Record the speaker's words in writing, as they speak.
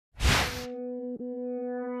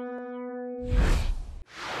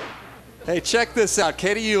Hey, check this out.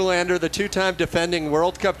 Katie Uhlaender, the two-time defending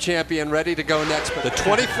World Cup champion, ready to go next. The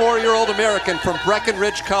 24-year-old American from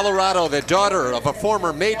Breckenridge, Colorado, the daughter of a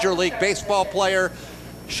former Major League Baseball player.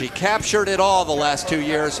 She captured it all the last 2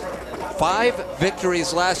 years. 5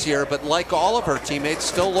 victories last year, but like all of her teammates,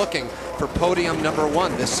 still looking for podium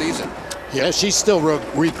 #1 this season. Yeah, she's still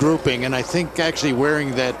regrouping, and I think actually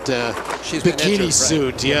wearing that bikini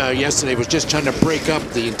suit, yesterday was just trying to break up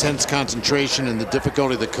the intense concentration and the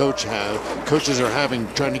difficulty the coaches are having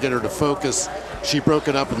trying to get her to focus. She broke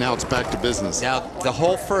it up, and now it's back to business. Now, the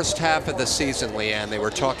whole first half of the season, Leanne, they were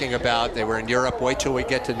talking about, they were in Europe, wait till we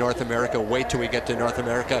get to North America, wait till we get to North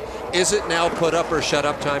America. Is it now put up or shut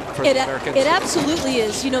up time for the Americans? It absolutely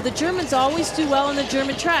is. You know, the Germans always do well on the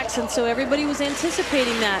German tracks, and so everybody was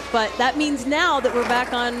anticipating that. But that means now that we're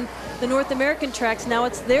back on the North American tracks, now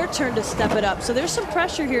it's their turn to step it up. So there's some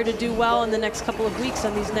pressure here to do well in the next couple of weeks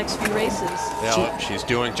on these next few races. Yeah, she's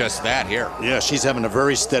doing just that here. Yeah, she's having a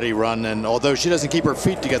very steady run, and although she doesn't keep her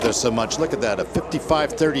feet together so much, look at that, a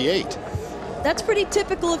 55.38. That's pretty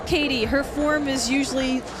typical of Katie. Her form is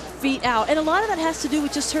usually feet out, and a lot of that has to do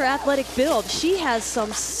with just her athletic build. She has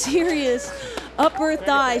some serious upper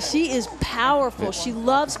thighs. She is powerful. She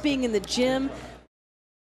loves being in the gym.